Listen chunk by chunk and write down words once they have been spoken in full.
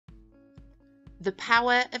The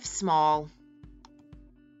power of small.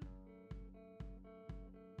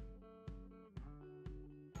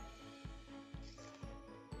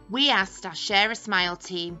 We asked our Share a Smile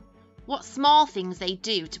team what small things they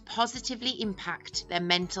do to positively impact their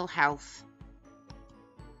mental health.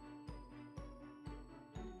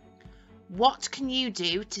 What can you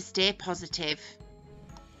do to stay positive?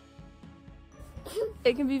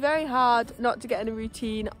 It can be very hard not to get in a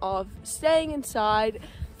routine of staying inside,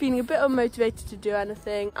 feeling a bit unmotivated to do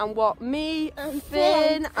anything, and what me and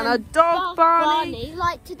Finn and our dog Barney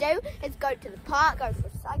like to do is go to the park, go for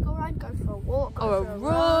a cycle ride, go for a walk, go or for a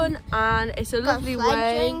run, and it's a lovely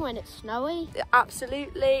way. When it's snowy.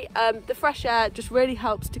 Absolutely. The fresh air just really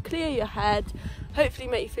helps to clear your head, hopefully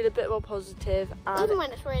make you feel a bit more positive. And even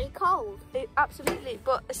when it's really cold. Absolutely,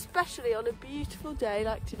 but especially on a beautiful day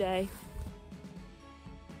like today.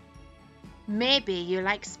 Maybe you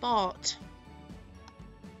like sport.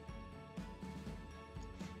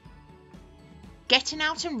 Getting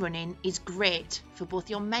out and running is great for both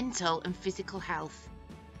your mental and physical health.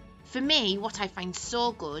 For me, what I find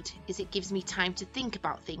so good is it gives me time to think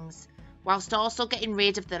about things, whilst also getting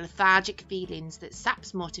rid of the lethargic feelings that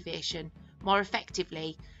saps motivation more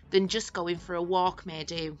effectively than just going for a walk may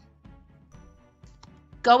do.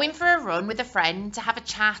 Going for a run with a friend to have a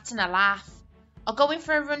chat and a laugh, or going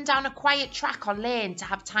for a run down a quiet track or lane to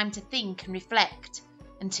have time to think and reflect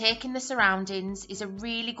and take in the surroundings is a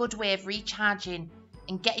really good way of recharging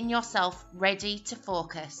and getting yourself ready to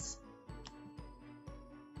focus.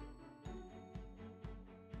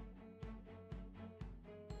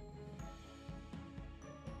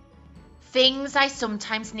 Things I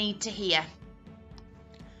sometimes need to hear.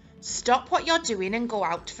 Stop what you're doing and go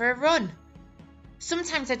out for a run.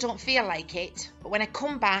 Sometimes I don't feel like it, but when I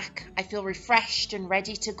come back, I feel refreshed and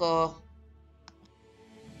ready to go.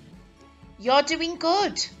 You're doing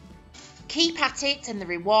good. Keep at it and the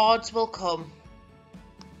rewards will come.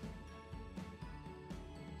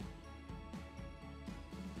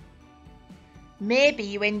 Maybe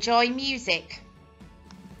you enjoy music.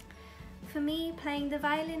 For me, playing the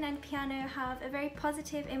violin and piano have a very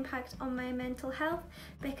positive impact on my mental health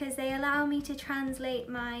because they allow me to translate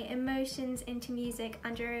my emotions into music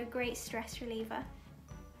and are a great stress reliever.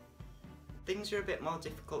 Things are a bit more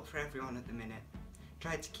difficult for everyone at the minute.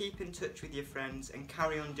 Try to keep in touch with your friends and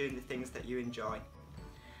carry on doing the things that you enjoy.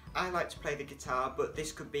 I like to play the guitar, but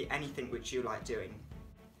this could be anything which you like doing.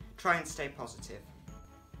 Try and stay positive.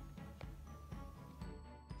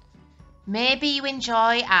 Maybe you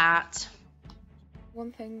enjoy art.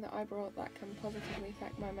 One thing that I brought that can positively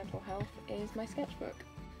affect my mental health is my sketchbook.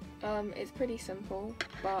 It's pretty simple,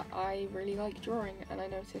 but I really like drawing, and I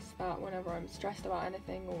noticed that whenever I'm stressed about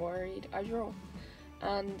anything or worried, I draw.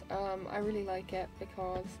 And I really like it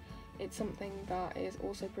because it's something that is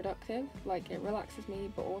also productive, like it relaxes me,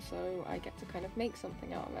 but also I get to kind of make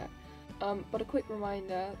something out of it. But a quick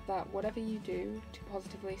reminder that whatever you do to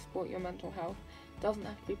positively support your mental health doesn't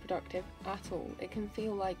have to be productive at all. It can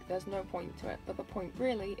feel like there's no point to it, but the point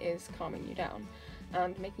really is calming you down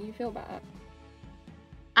and making you feel better.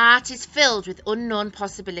 Art is filled with unknown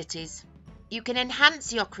possibilities. You can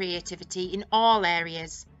enhance your creativity in all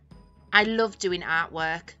areas. I love doing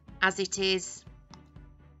artwork, as it is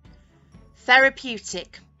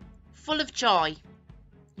therapeutic, full of joy.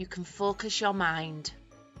 You can focus your mind.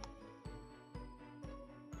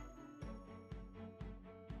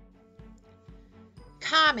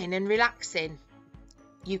 Calming and relaxing.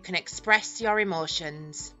 You can express your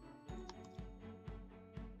emotions.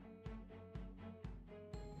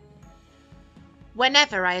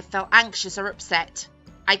 Whenever I have felt anxious or upset,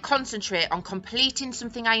 I concentrate on completing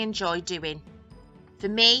something I enjoy doing. For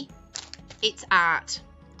me, it's art.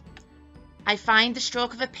 I find the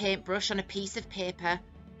stroke of a paintbrush on a piece of paper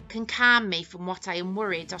can calm me from what I am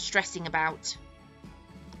worried or stressing about.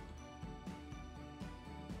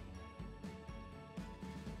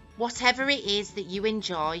 Whatever it is that you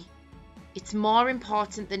enjoy, it's more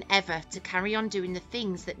important than ever to carry on doing the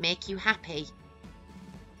things that make you happy.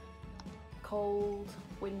 Cold,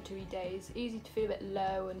 wintry days, easy to feel a bit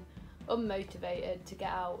low and unmotivated to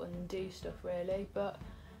get out and do stuff really, but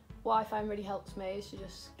what I find really helps me is to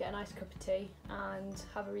just get a nice cup of tea and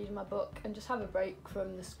have a read of my book and just have a break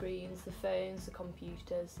from the screens, the phones, the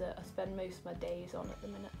computers that I spend most of my days on at the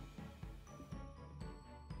minute.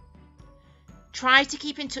 Try to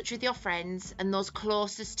keep in touch with your friends and those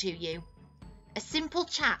closest to you. A simple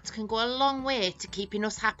chat can go a long way to keeping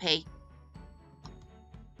us happy.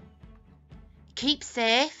 Keep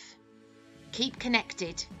safe, keep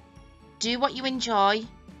connected, do what you enjoy,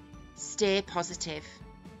 stay positive.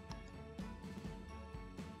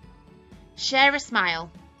 Share a smile.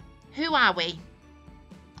 Who are we?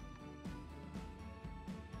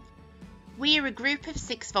 We are a group of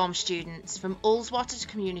sixth form students from Ullswater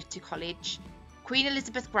Community College, Queen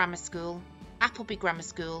Elizabeth Grammar School, Appleby Grammar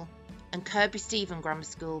School and Kirkby Grammar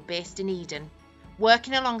School based in Eden,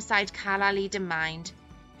 working alongside Carlisle Eden Mind,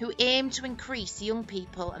 who aim to increase young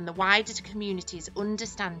people and the wider community's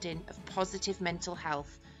understanding of positive mental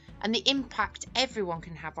health and the impact everyone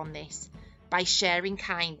can have on this by sharing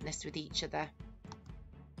kindness with each other.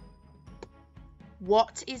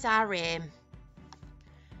 What is our aim?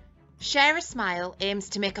 Share a Smile aims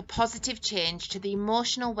to make a positive change to the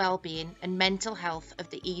emotional well-being and mental health of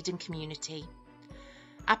the Eden community.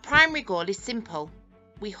 Our primary goal is simple.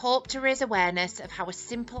 We hope to raise awareness of how a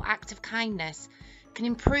simple act of kindness can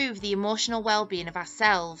improve the emotional well-being of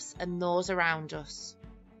ourselves and those around us.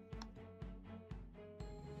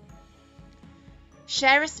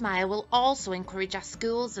 Share a Smile will also encourage our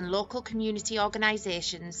schools and local community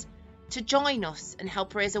organisations to join us and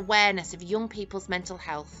help raise awareness of young people's mental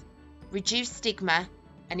health, reduce stigma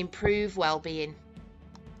and improve well-being.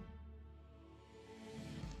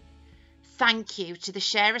 Thank you to the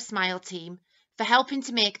Share a Smile team for helping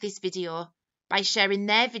to make this video by sharing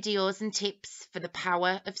their videos and tips for the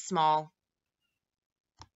power of small.